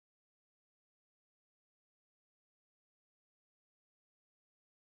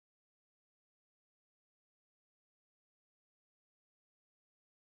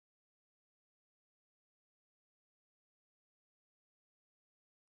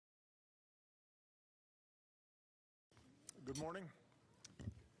Good morning.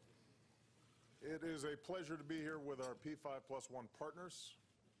 It is a pleasure to be here with our P5+1 partners.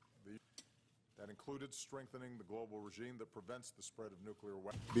 That included strengthening the global regime that prevents the spread of nuclear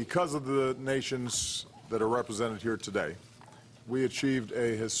weapons. Because of the nations that are represented here today, we achieved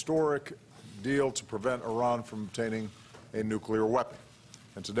a historic deal to prevent Iran from obtaining a nuclear weapon.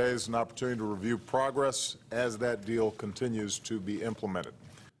 And today is an opportunity to review progress as that deal continues to be implemented.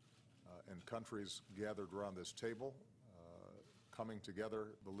 And countries gathered around this table, coming together,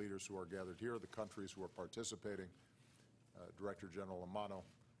 the leaders who are gathered here, the countries who are participating, Director General Amano.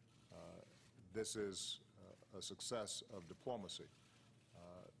 This is a success of diplomacy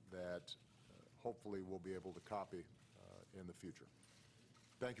that hopefully we'll be able to copy in the future.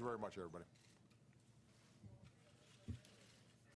 Thank you very much, everybody.